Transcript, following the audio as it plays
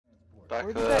Back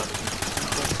Where there. did that...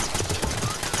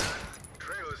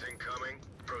 Trailers incoming.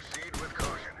 Proceed with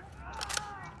caution.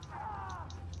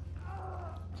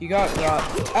 He got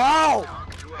Ow!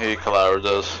 He Calara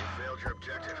does. You failed your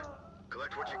objective.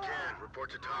 Collect what you can. Report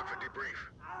to TOC for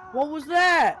debrief. What was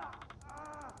that?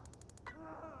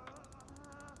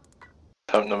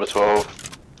 Attempt number 12.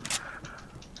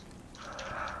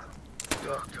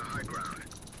 TOC to high ground.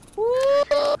 Woo!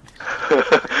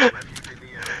 Refuge in the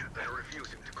area that are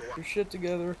refusing to go up. Your shit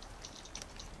together.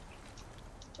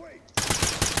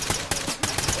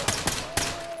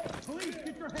 Police,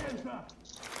 get your hands up!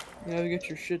 You gotta get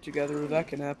your shit together, or that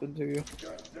can happen to you.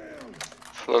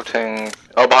 Floating.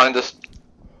 Oh, behind us.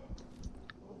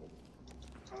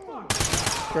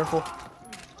 Careful.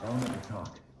 Element to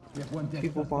talk. We have one dead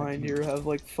People suspect behind here. here have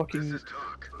like fucking This is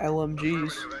TOC. LMGs.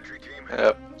 Affirmative entry team.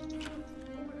 Yep.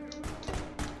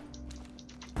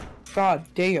 God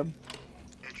damn.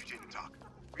 Entry team to TOC.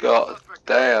 God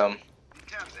damn.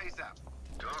 Temps ASAP.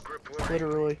 TOC reporting.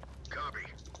 Literally. Copy.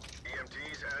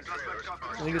 EMTs and trailers I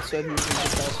are think it said he was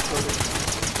incapacitated.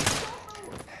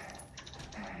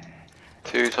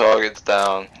 2 targets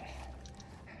down.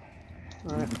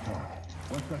 Alright.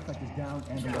 One suspect is down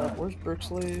and Where's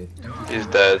Brixley? He's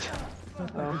dead. Oh,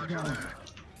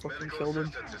 fucking killed him.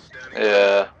 assistance is standing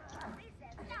Yeah.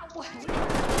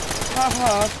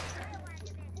 Haha.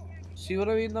 See what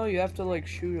I mean though? You have to like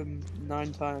shoot him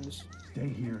 9 times. Stay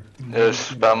here.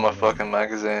 Just spam my fucking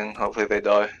magazine. Hopefully they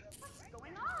die.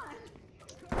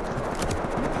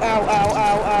 Ow, ow,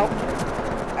 ow, ow.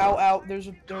 Ow, ow. There's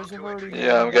already.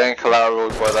 Yeah, I'm getting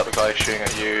collateraled by that guy shooting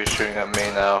at you, shooting at me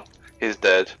now. He's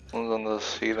dead. One's on the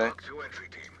ceiling. TOC to entry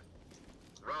team.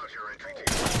 Roger, entry team.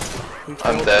 We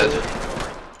I'm failed dead.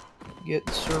 to Get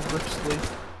Sir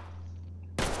Brixley.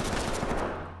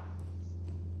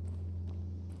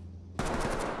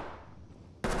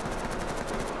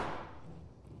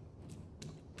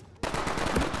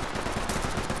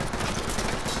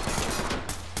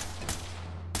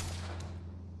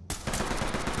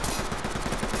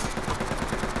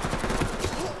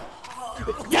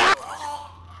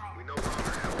 We no longer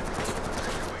have control of the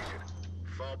situation.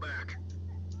 Fall back.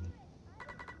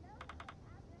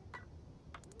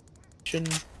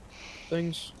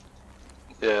 Things.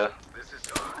 Yeah. This is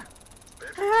TOC.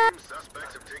 Entry team,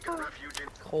 suspects have taken refuge in...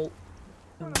 Colt.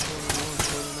 Not.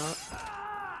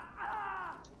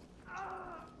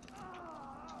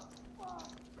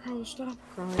 Bro, stop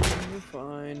crying. You're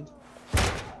fine.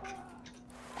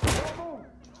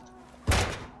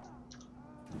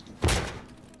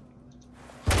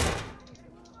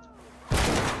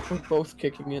 We're both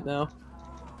kicking it now.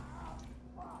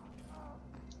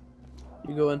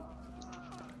 You go in.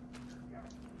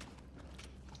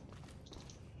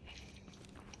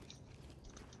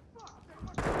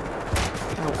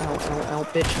 Ow, ow, ow, ow,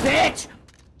 bitch. Bitch!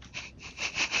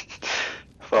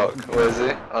 Fuck, where is he?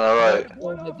 On our right.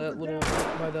 Oh, by that little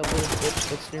bitch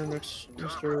that's near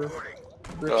Mr. Oh.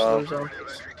 Brixler's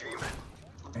office. Entry team.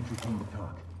 Entry team to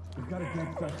talk. We've got a dead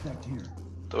suspect here.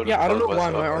 Don't Yeah, I don't know fuck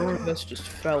why my myself. armor vest just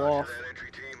fell off. That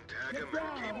entry team, tag him Down,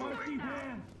 and I keep want to see moving.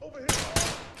 hands. Over here.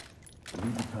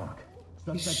 Lead to talk.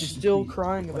 He's Suspect is still deceased.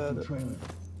 crying about Requesting it. trailer.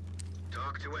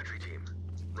 TOC to entry team.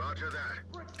 Roger that.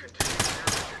 Continue your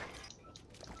mission.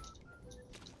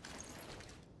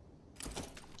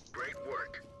 Great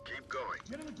work. Keep going.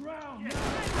 Get on the ground.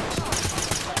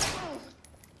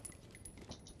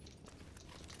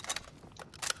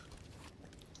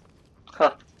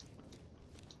 Huh.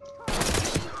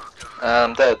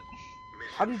 I'm dead.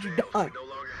 How did you die? No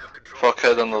longer have control.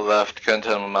 Fuckhead on the left, couldn't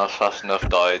turn my mouse fast enough,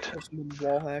 died. Someone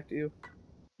wall hacked you.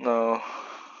 No.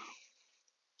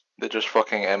 They're just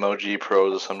fucking MOG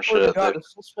pros or some Oh my shit. god, the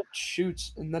suspect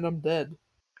shoots and then I'm dead.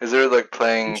 Is there like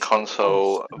playing It's-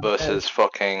 console it's versus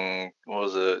fucking, what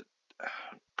was it?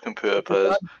 Computer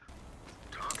players?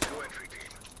 TOC to entry team.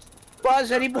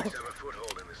 Buzz, anybody? Have a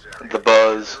foothold in this area. The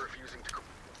buzz. They're refusing to co-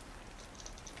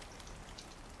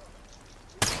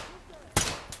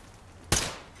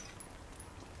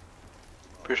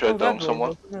 Pretty sure I domed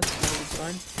someone. That's not a good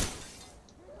sign.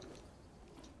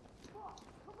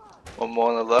 One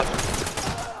more on the left.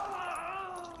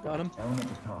 Got him. Element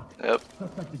to talk. Yep.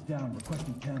 Suspect is down.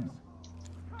 Requesting Thames.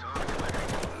 TOC to entry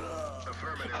team.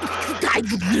 Affirmative. I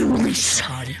literally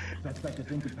shot him. Suspect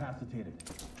is incapacitated.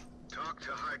 TOC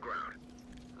to high ground.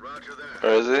 Roger that.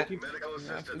 Where is he? Medical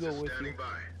I have to assistance go is with standing you.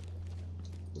 by.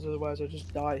 Because otherwise I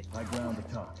just die. High ground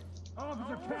to talk.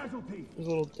 Officer casualty. There's a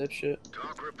little dipshit.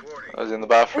 TOC reporting. I was in the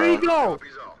Where'd bathroom. he go?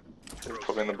 Copies all. He's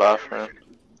probably in the Proceed with your bathroom.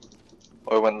 mission.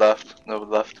 Or he went left. No,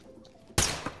 left.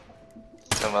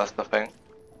 No, that's nothing.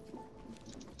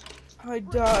 I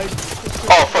died.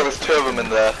 Oh fuck, there's two of them in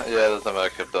there. Yeah, there's no I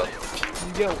could have done.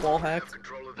 Did you get wall hacked?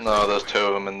 No, there's two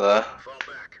of them in there.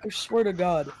 I swear to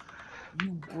God, you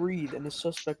breathe and the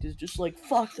suspect is just like,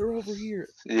 fuck, they're over here.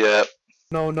 Yeah.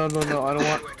 No, I don't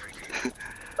want.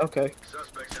 Okay.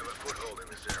 Suspects have a foothold in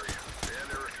this area, and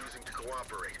they're refusing to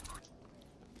cooperate.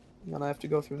 And I have to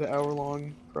go through the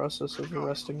hour-long process of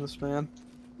arresting this man.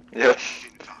 Yeah.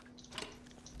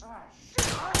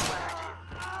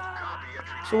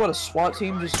 So what, a SWAT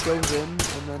team just goes in,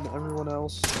 and then everyone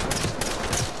else...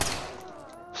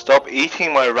 Stop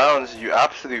eating my rounds, you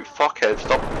absolute fuckhead.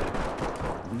 Stop.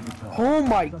 Oh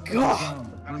my god!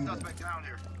 Got a suspect down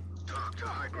here. Talk to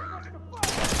high ground. There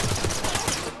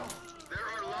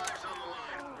are lives on the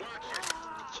line. Watch it.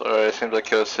 Sorry, it seems like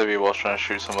killed Civvy while trying to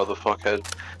shoot some other fuckhead.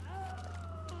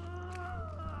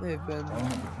 They've been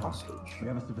hostage. We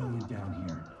have a civilian down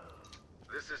here.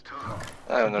 This is Talk.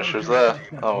 I didn't know she was there.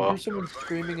 Oh well. There's someone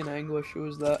screaming in anguish. Who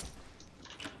was that?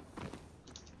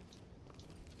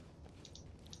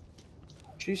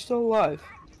 She's still alive.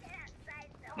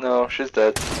 No, she's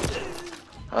dead.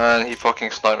 And he fucking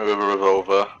sniped me with a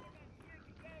revolver.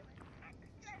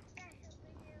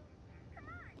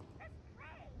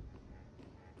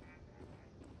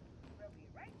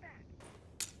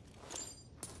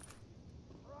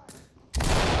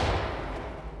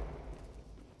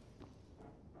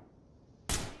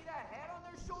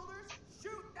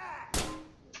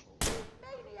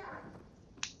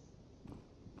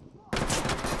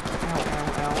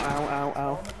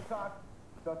 Ow.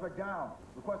 Suspect down.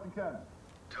 Requesting 10.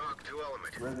 Talk to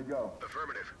element. Ready to go.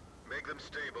 Affirmative. Make them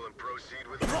stable and proceed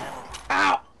with.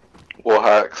 Ow! War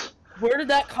hacks. Where did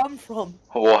that come from?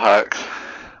 War hacks.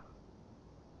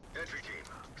 Entry team.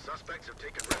 Suspects have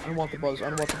taken I don't want the buzz. I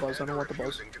don't want the buzz. I don't want the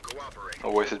buzz. refusing to cooperate. I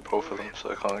wasted both of them,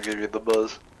 so I can't give you the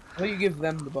buzz. How about you give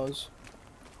them the buzz?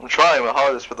 I'm trying my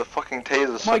hardest, but the fucking taser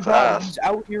Oh my sucks god, ass. he's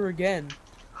out here again.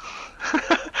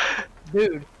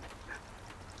 Dude.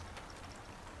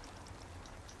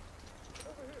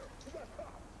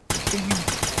 Can you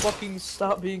fucking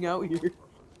stop being out here?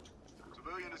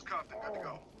 Civilian is cuffed and good to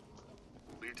go.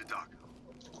 Lead to Doc.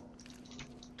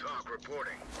 Talk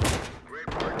reporting. Great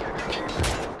work, Kendrick.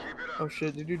 Keep it up. Oh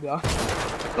shit, did you die?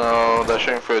 No, they're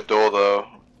shooting through a door though.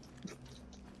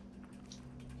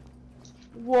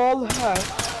 Wall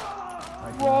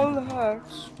hacks. Wall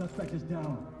hacks. Suspect is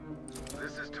down.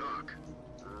 This is Talk.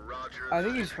 Roger. I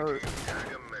think he's hurt. Tag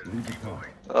him and keep moving.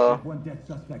 Oh. One dead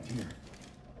suspect here.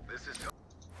 This is Talk.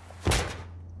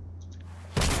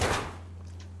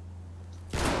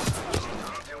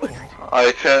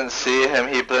 I couldn't see him,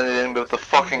 he blended in with the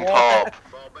fucking top.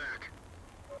 Fall back.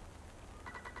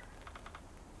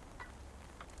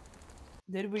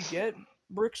 Did we get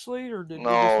Brixley or did we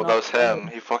No, just that was not- him.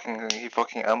 He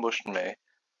fucking ambushed me.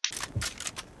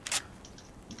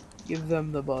 Give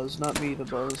them the buzz, not me the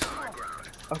buzz.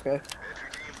 Okay,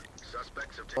 Entry team.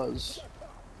 Suspects have taken. buzz.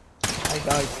 I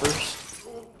died first.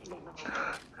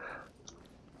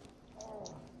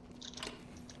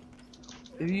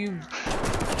 If you...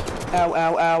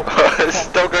 Ow. It's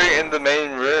still going in the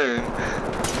main room.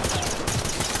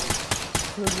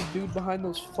 There's a dude behind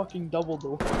those fucking double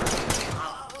doors.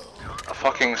 A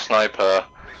fucking sniper.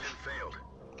 Mission failed.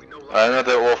 We no I longer know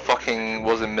they're all fucking,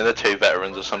 wasn't military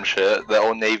veterans or some shit. They're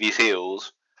all Navy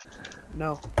SEALs.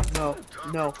 No.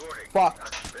 reporting. Fuck.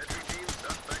 Entry team.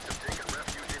 Suspects have taken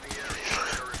refuge in the area.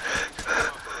 They are refusing to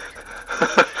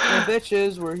cooperate. Well,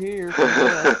 bitches, we're here.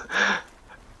 Yeah.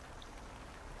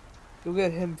 Go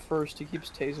get him first, he keeps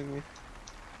tasing me.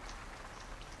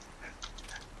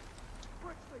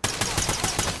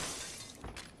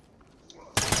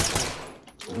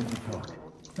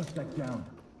 Suspect down.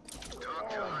 Talk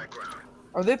to high ground.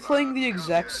 Are they playing the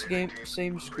exact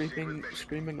same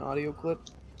screaming audio clip?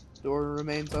 Door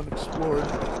remains unexplored.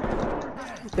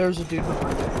 There's a dude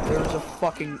behind it. There's a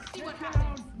fucking... Get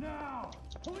down now!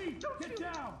 Police, get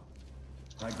down!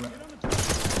 High ground.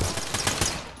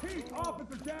 Pete,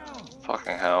 officer down!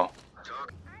 Fucking hell.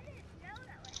 Talk.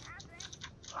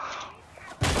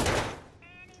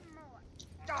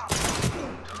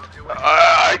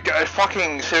 I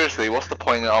fucking, seriously, what's the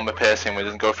point in armor piercing when it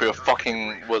doesn't go through a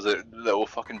fucking, was it, little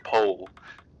fucking pole?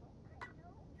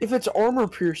 If it's armor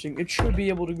piercing, it should be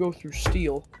able to go through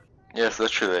steel. Yes,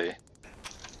 literally.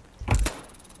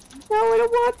 No, I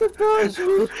don't want the buzz!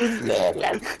 Refusing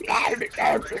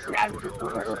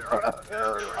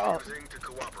to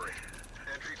cooperate.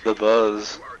 Entry The team.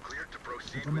 buzz. You are cleared to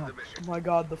proceed with the mission. Oh my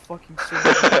god, the fucking scene.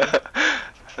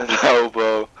 No,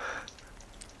 bro.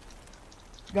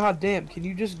 God damn, can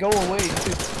you just go away,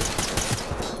 dude?